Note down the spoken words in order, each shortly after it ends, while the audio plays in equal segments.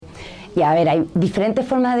Y a ver, hay diferentes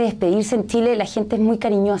formas de despedirse en Chile, la gente es muy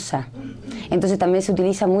cariñosa. Entonces también se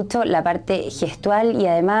utiliza mucho la parte gestual y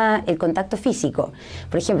además el contacto físico.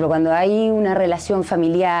 Por ejemplo, cuando hay una relación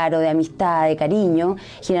familiar o de amistad, de cariño,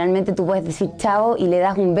 generalmente tú puedes decir chao y le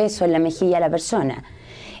das un beso en la mejilla a la persona.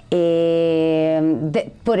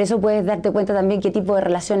 Por eso puedes darte cuenta también qué tipo de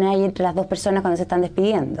relaciones hay entre las dos personas cuando se están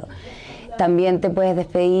despidiendo. También te puedes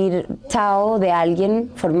despedir chao de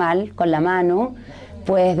alguien formal, con la mano.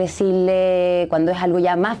 Puedes decirle, cuando es algo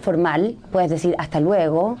ya más formal, puedes decir hasta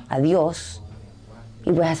luego, adiós.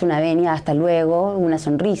 Y puedes hacer una venia, hasta luego, una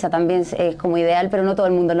sonrisa también es como ideal, pero no todo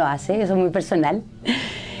el mundo lo hace, eso es muy personal.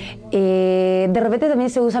 De repente también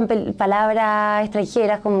se usan palabras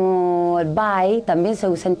extranjeras como el bye, también se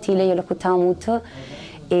usa en Chile, yo lo he escuchado mucho.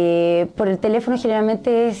 Por el teléfono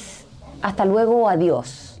generalmente es hasta luego o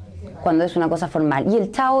adiós, cuando es una cosa formal. Y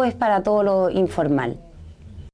el chao es para todo lo informal.